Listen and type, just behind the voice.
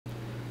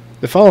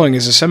The following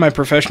is a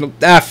semi-professional...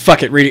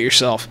 fuck it, read it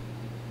yourself.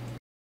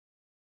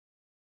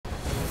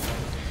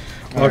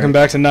 Welcome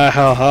back to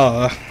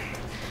Nihilhalla.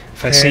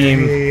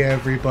 Hey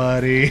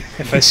everybody.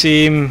 If I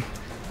seem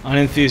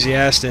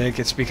unenthusiastic,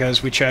 it's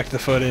because we checked the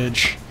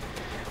footage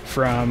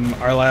from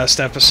our last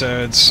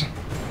episodes,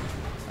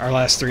 our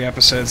last 3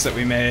 episodes that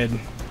we made.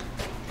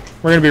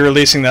 We're going to be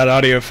releasing that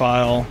audio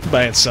file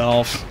by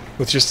itself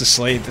with just a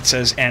slate that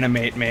says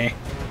animate me.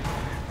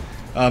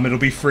 It'll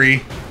be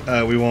free.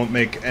 We won't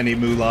make any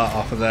moolah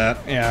off of that.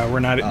 Yeah,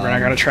 we're not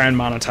going to try and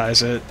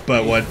monetize it.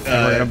 But what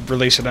we're going to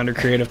release it under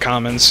Creative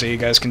Commons so you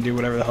guys can do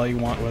whatever the hell you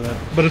want with it.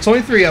 But it's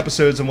only 3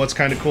 episodes, and what's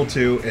kind of cool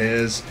too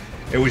is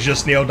it was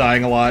just Neil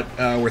dying a lot.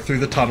 We're through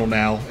the tunnel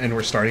now, and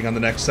we're starting on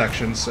the next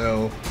section.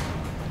 So,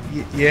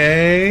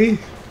 yay!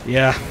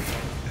 Yeah,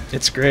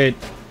 it's great.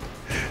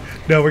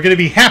 No, we're gonna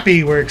be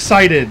happy. We're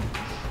excited.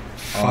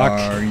 Fuck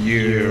Are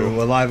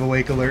you alive,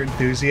 awake, alert,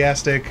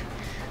 enthusiastic?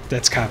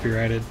 That's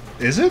copyrighted.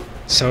 Is it?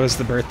 So is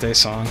the birthday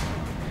song.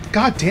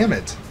 God damn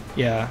it.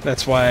 Yeah,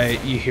 that's why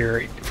you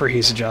hear For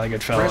He's a Jolly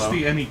Good Fellow Press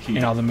the any key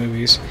in all the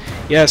movies.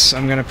 Yes,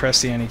 I'm gonna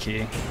press the any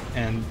key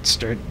and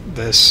start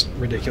this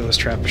ridiculous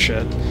trap of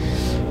shit.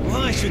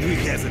 Why should we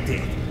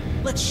hesitate?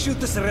 Let's shoot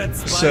this red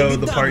spy. So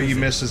the part you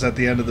missed is at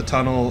the end of the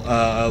tunnel,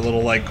 a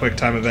little like quick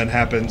time event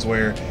happens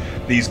where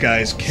these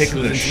guys kick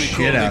the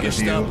shit out of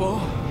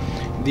you.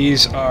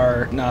 These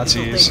are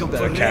Nazis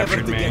that have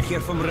captured me.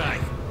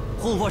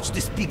 Who'll watch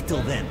this peak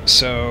till then?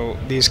 So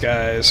these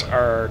guys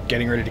are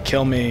getting ready to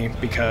kill me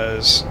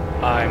because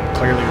I'm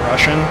clearly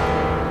Russian.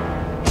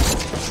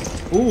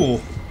 Ooh.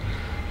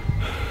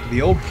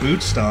 The old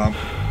boot stomp.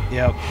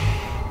 Yep.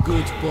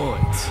 Good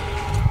point.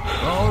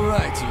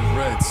 Alright, you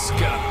Red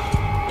Scum.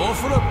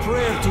 Offer a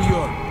prayer to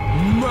your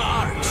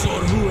Marx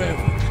or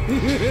whoever.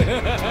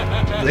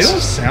 They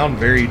don't sound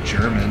very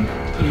German.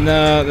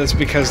 No, that's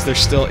because they're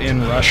still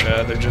in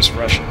Russia. They're just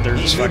Russian. They're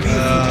just fucking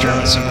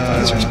German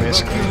sympathizers,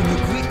 basically.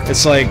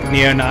 It's like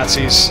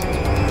neo-Nazis.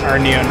 Our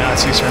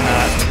neo-Nazis are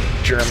not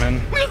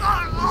German. This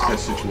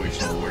guy's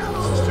situational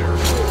awareness is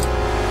terrible.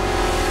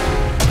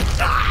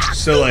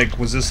 So, like,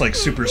 was this like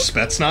super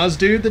Spetsnaz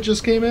dude that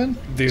just came in?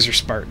 These are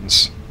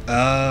Spartans.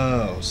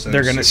 Oh, so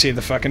they're gonna see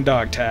the fucking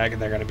dog tag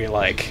and they're gonna be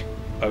like,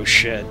 "Oh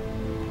shit,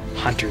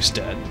 Hunter's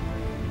dead."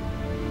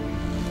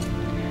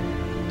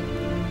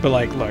 But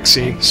like, look,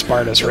 see,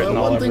 Sparta's written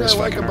all over his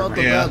fucking armor. One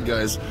thing I like about the bad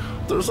guys,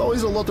 there's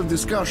always a lot of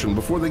discussion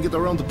before they get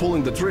around to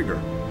pulling the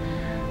trigger.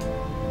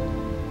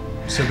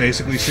 So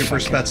basically, super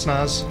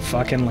Spetsnaz.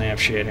 Fucking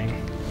lampshading.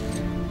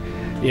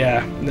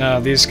 Yeah, no,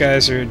 these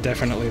guys are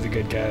definitely the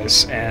good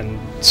guys, and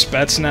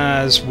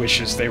Spetsnaz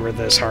wishes they were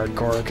this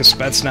hardcore, because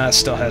Spetsnaz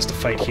still has to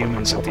fight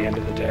humans at the end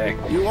of the day.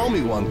 You owe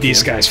me one.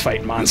 These guys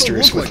fight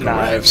monsters with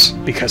knives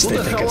because they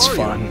think it's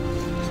fun.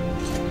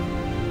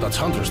 That's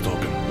Hunter's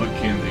token. What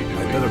can they do?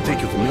 I better take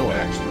it to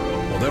Miller.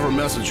 Whatever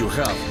message you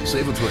have,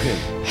 save it for him.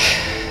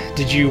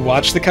 Did you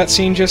watch the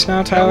cutscene just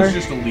now, That Tyler? was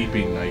just a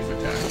leaping knife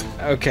attack.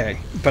 Okay,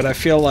 but I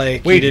feel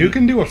like wait, who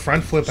can do a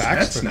front flip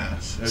axe?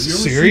 Spetsnaz.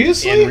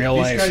 Seriously? In real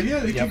life? These guys, yeah,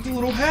 they take the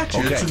little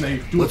hatchets and they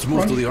do Let's a move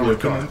front to the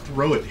armored flip car. and then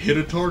throw it, hit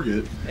a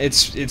target.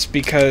 It's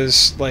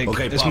because, like,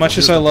 Okay, as Papa, much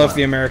as here's I the love plan.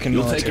 the American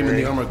You'll take him in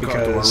military, the armored car to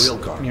our because, real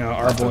car. you know,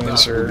 our After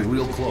boys that, are we'll be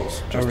real close.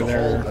 Just over the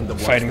there hole and the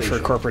fighting for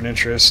station. corporate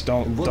interests.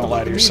 Don't What lie about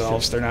to the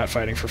yourselves. mission? They're not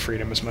fighting for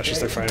freedom as much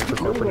as they're fighting for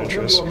corporate We'll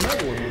interests. give you a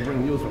medal when we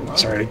bring news from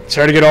Hunter.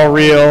 Sorry to get all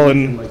real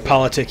and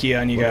politicky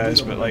on you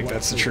guys, but like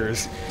that's the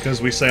truth.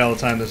 Because we say all the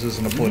time this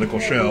isn't a political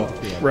show.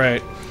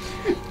 Right.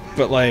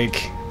 But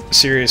like,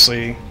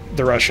 seriously,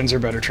 the Russians are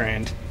better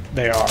trained.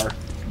 They are.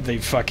 They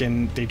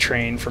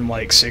train from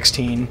like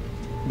 16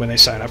 when they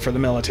sign up for the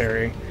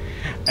military,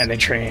 and they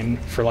train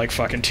for like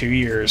fucking 2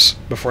 years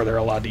before they're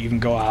allowed to even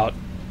go out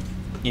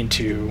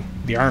into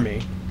the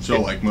army.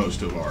 So like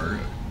most of our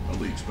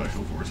elite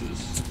special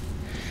forces.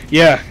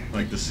 Yeah.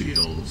 Like the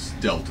SEALs,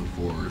 Delta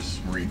Force,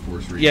 Marine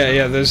Force.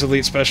 Yeah, those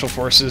elite special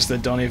forces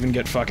that don't even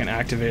get fucking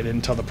activated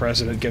until the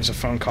president gives a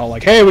phone call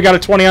like, hey, we got a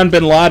 20 on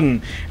Bin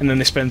Laden, and then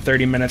they spend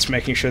 30 minutes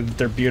making sure that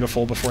they're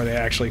beautiful before they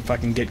actually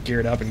fucking get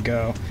geared up and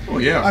go. Well,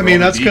 yeah, I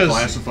mean, that's because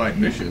classified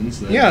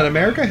missions. That, yeah, and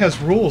America has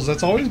rules.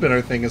 That's always been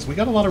our thing. Is we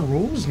got a lot of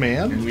rules,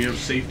 man. And we have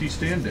safety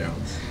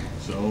stand-downs.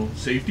 So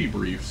safety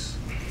briefs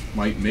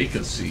might make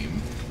us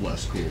seem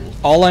less cool.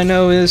 All I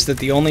know is that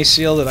the only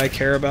SEAL that I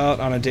care about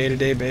on a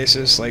day-to-day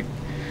basis, like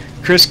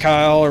Chris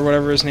Kyle or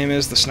whatever his name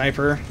is, the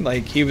sniper,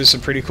 like he was a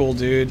pretty cool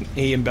dude.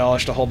 He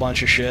embellished a whole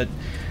bunch of shit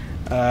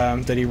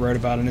that he wrote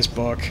about in his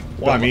book.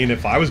 Well, I mean,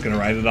 if I was going to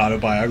write an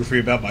autobiography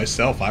about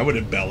myself, I would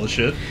embellish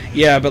it.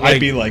 Yeah, but like, I'd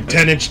be like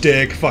 10-inch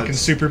dick, fucking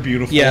super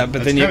beautiful. Yeah, but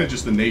That's then kind of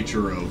just the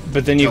nature of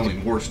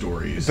telling war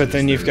stories. But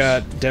then you've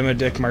got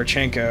Demodick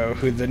Marchenko,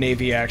 who the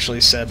Navy actually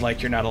said,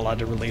 like, you're not allowed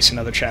to release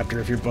another chapter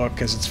of your book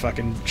because it's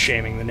fucking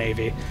shaming the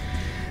Navy.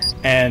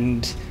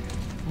 And,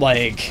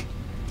 like,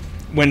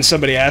 when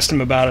somebody asked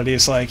him about it,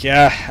 he's like,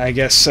 yeah, I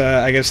guess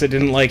they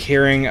didn't like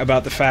hearing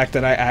about the fact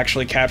that I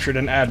actually captured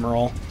an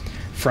admiral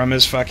from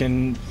his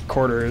fucking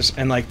quarters,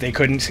 and like they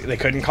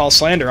couldn't call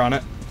slander on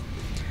it.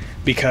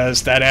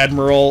 because that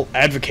admiral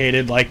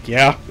advocated, like,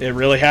 yeah, it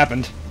really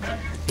happened.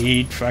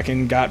 He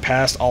fucking got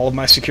past all of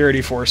my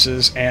security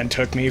forces and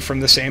took me from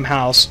the same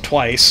house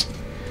twice,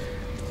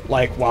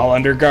 like, while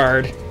under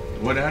guard.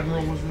 What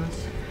admiral was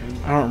this?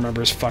 I don't remember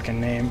his fucking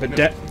name, but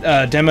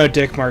Demo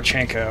Dick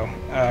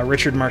Marchenko,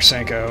 Richard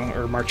Marchenko,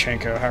 or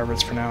Marchenko, however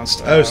it's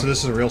pronounced. Oh, so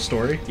this is a real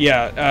story?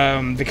 Yeah,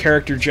 the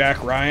character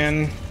Jack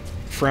Ryan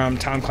from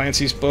Tom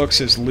Clancy's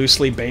books is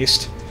loosely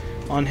based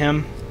on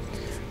him.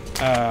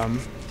 I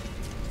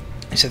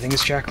think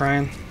it's Jack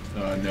Ryan.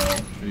 No,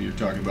 you're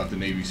talking about the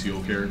Navy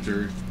SEAL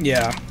character.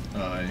 Yeah.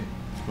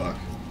 Fuck.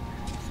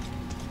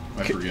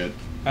 I forget.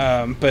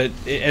 But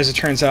as it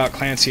turns out,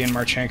 Clancy and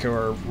Marchenko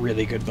are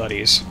really good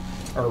buddies.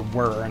 Or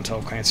were,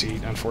 until Clancy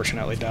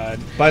unfortunately died.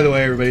 By the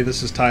way, everybody,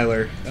 this is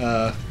Tyler.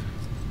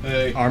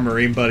 Hey. Our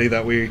Marine buddy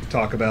that we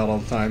talk about all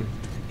the time.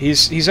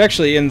 He's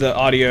actually in the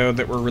audio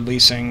that we're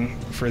releasing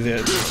for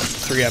the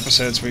 3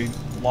 episodes we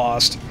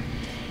lost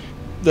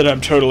that I'm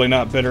totally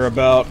not bitter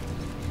about.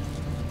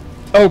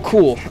 Oh,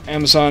 cool.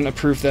 Amazon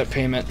approved that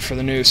payment for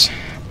the noose.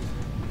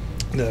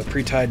 The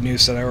pre-tied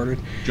noose that I ordered.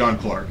 John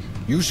Clark.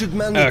 You should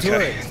man the Okay,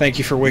 turret. thank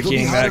you for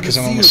wikiing that, because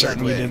I'm almost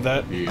certain you did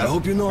that. Yeah. I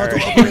hope you know how to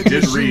Alright. operate I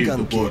did machine read gun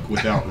the book kit.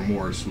 Without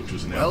Remorse, which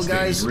was an Well,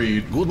 outstanding guys,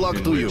 read. good luck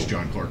in to which you.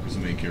 John Clark was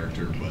the main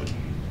character, but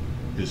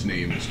his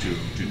name is too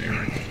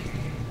generic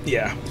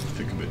Yeah,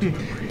 to commit to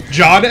memory.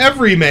 John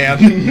Everyman!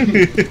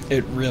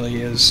 it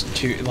really is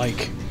too,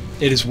 like,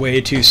 it is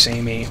way too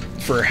samey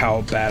for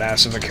how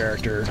badass of a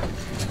character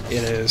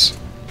it is.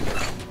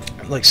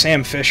 Like,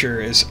 Sam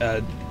Fisher is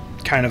a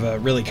kind of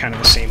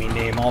a samey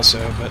name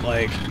also, but,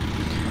 like,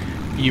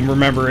 you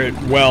remember it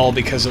well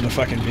because of the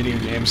fucking video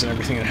games and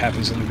everything that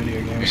happens in the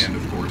video games. And,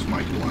 of course,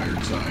 Michael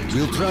Ironsides.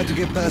 We'll try to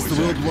get past the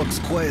voice actor. roadblocks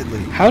quietly.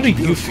 How do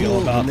you You're feel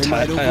cool, about and they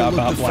might overlook the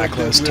fact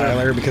Blacklist, that we're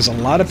Tyler? Because a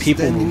lot of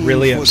people were standing in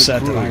really for the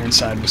upset that crew.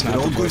 Ironside was If not it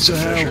the all goes voice to of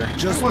hell, Fisher.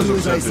 just I was do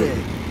as I upset say.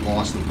 that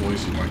lost the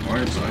voice of Michael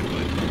Ironside,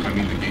 but I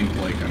mean the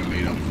gameplay kind of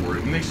made up for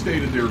it, and they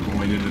stated they were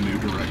going in a new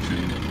direction,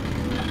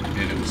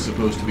 and it was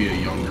supposed to be a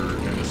younger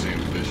kind of Sam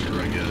Fisher,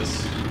 I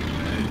guess.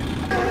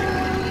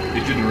 And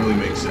it didn't really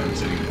make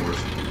sense anymore.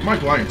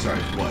 Michael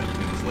Ironside, what,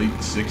 in his late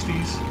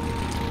 60s?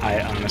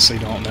 I honestly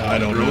don't know. I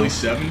don't know. Early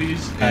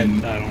 70s? I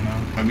And don't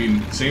know. I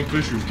mean, Sam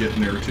Fisher's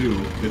getting there too.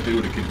 If they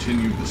would have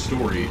continued the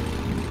story,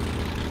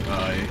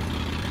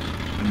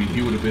 I mean,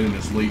 he would have been in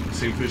his late.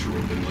 Sam Fisher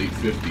would have been late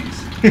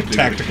 50s.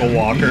 Tactical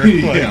walker.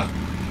 Yeah.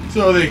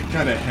 So they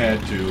kind of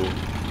had to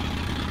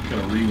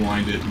kind of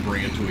rewind it and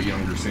bring it to a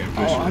younger Sam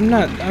Fisher. Oh, I'm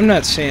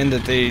not saying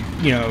that they,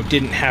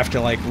 didn't have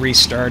to, like,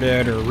 restart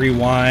it or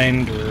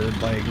rewind or,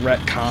 like,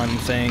 retcon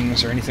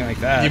things or anything like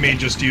that. You mean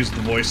just use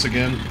the voice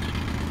again?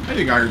 I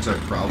think Ironside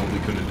probably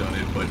could have done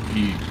it, but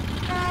he,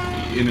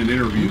 in an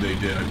interview they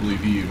did, I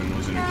believe he even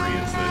was in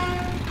agreement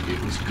that it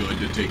was good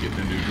to take it in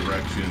a new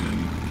direction.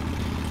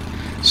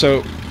 And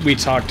So we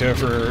talked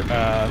over,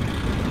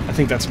 I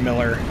think that's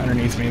Miller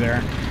underneath me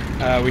there.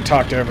 We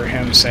talked over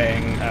him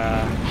saying,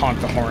 honk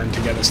the horn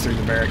to get us through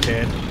the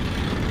barricade.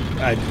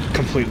 I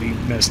completely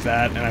missed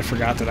that, and I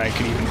forgot that I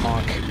could even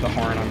honk the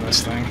horn on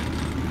this thing.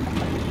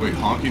 wait,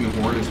 honking the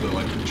horn is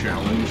the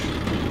challenge?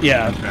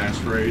 Yeah.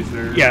 Passphrase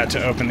there? Yeah,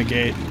 to open the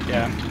gate,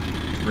 yeah.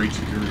 Great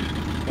security.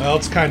 Well,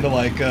 it's kind of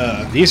like,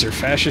 These are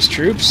fascist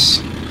troops.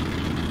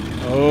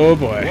 Oh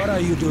boy. What are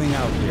you doing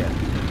out here?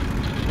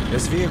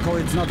 This vehicle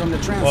is not on the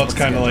transport. well, it's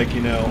kind of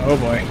schedule. like, Oh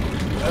boy.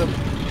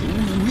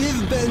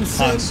 We've been Han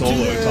sent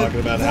Solo to talking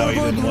about how he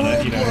didn't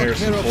want to,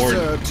 Harrison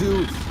Ford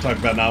to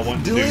talking about not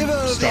wanting to do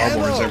Deliver Star the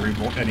Wars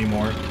ammo.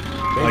 anymore.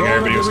 They've Like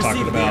everybody was already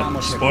talking received the ammo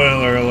about, shipment.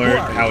 spoiler alert, Who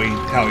are how you?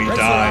 he Where's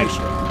died, the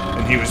ration?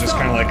 and he was just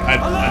kind of like,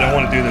 I don't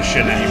want to do this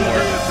shit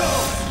anymore.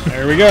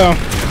 There we go.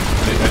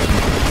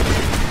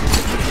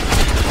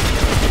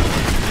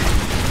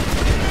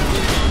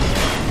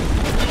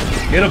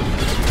 Get him!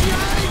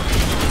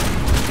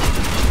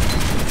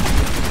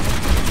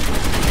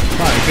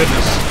 My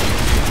goodness.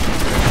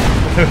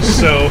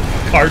 So,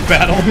 card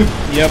battle.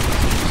 Yep.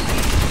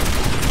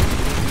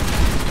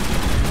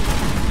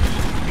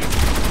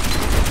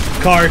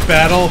 Card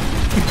battle.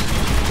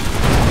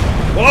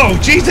 Whoa,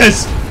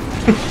 Jesus!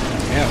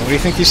 Yeah, what do you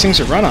think these things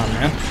are run on,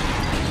 man?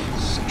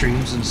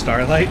 Streams and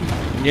Starlight.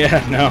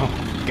 Yeah, no.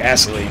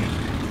 Gasoline.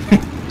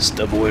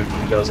 Step away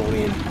from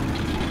gasoline.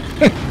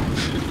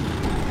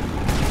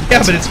 Yeah,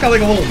 but it's got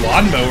like a little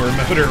lawnmower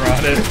motor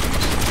on it.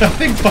 That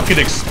thing fucking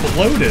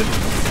exploded.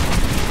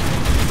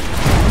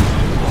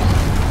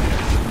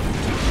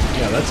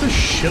 Yeah, that's a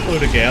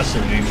shitload of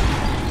gasoline.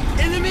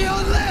 Enemy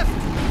on left!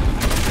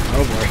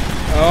 Oh boy.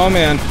 Oh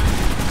man.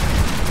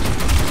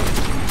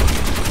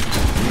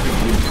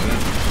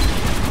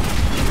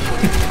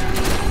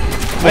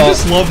 I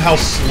just love how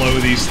slow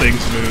these things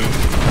move.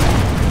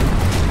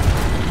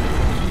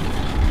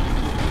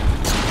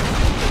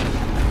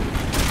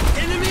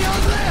 Enemy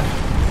on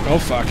left! Oh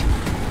fuck.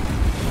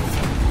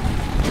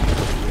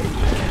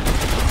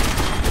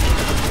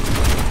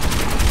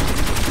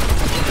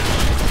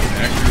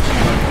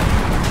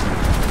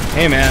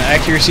 Hey man,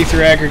 accuracy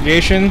through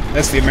aggregation,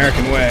 that's the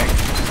American way.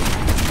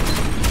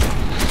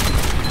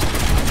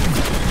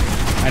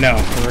 know,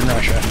 we're in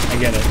Russia. I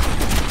get it.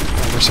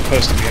 We're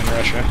supposed to be in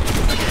Russia.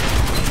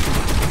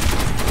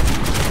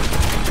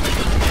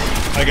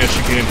 I guess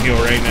you can't heal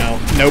right now.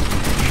 Nope.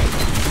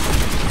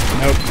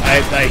 Nope.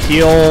 I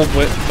heal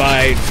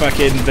by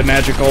fucking the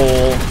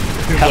magical...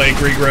 Like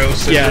regrow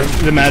syndrome.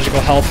 Yeah, the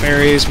magical health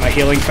fairies. My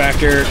healing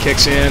factor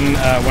kicks in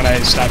when I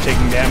stop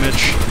taking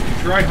damage.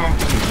 Try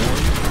honking the horn.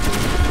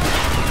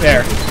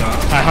 There. Stop.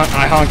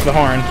 I honk the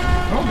horn.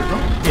 Oh, they're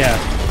gone. Yeah.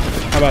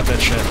 How about that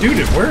shit? Dude,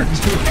 it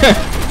worked.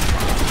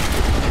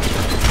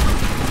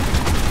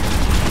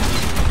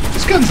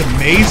 This gun's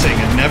amazing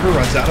and never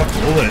runs out of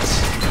bullets.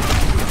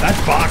 That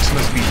box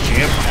must be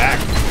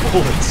jam-packed with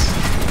bullets.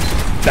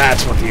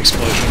 That's what the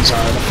explosions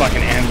are. The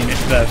fucking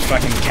ammunition, the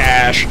fucking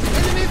cash.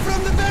 Enemy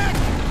from the back!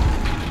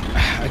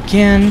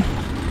 Again.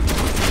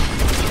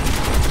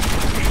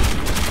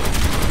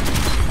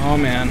 Oh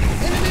man.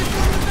 Enemy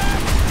from the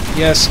back!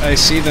 Yes, I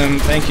see them.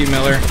 Thank you,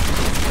 Miller.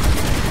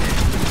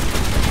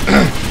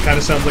 Kind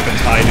of sounds like a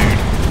Thai dude.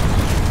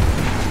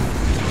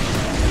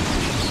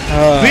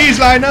 Uh, Please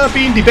line up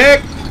in the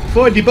back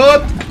for the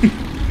boat.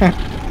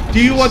 Do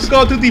you want to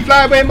go to the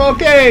flyway,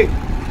 monkey?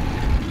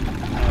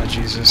 Oh,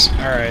 Jesus.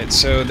 Alright,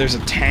 so there's a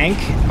tank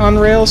on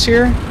rails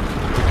here.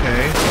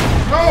 Okay.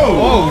 Oh!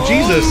 Oh,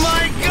 Jesus. Oh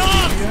my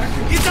god!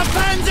 It's a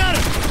Panzer!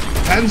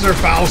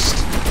 Panzerfaust.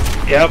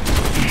 Yep.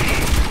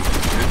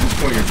 At this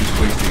point, you're just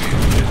wasting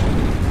ammunition.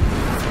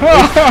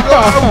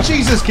 Oh,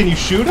 Jesus. Can you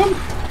shoot him?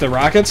 The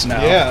rockets?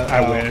 No. Yeah,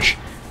 I oh. wish.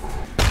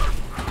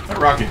 That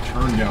rocket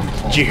turned down the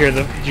hall. Did you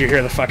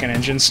hear the fucking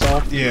engine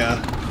stall?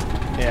 Yeah.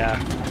 Yeah.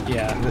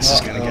 Yeah, this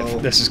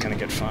is gonna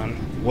get fun.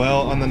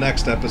 Well, on the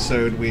next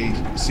episode, we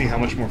see how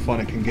much more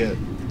fun it can get.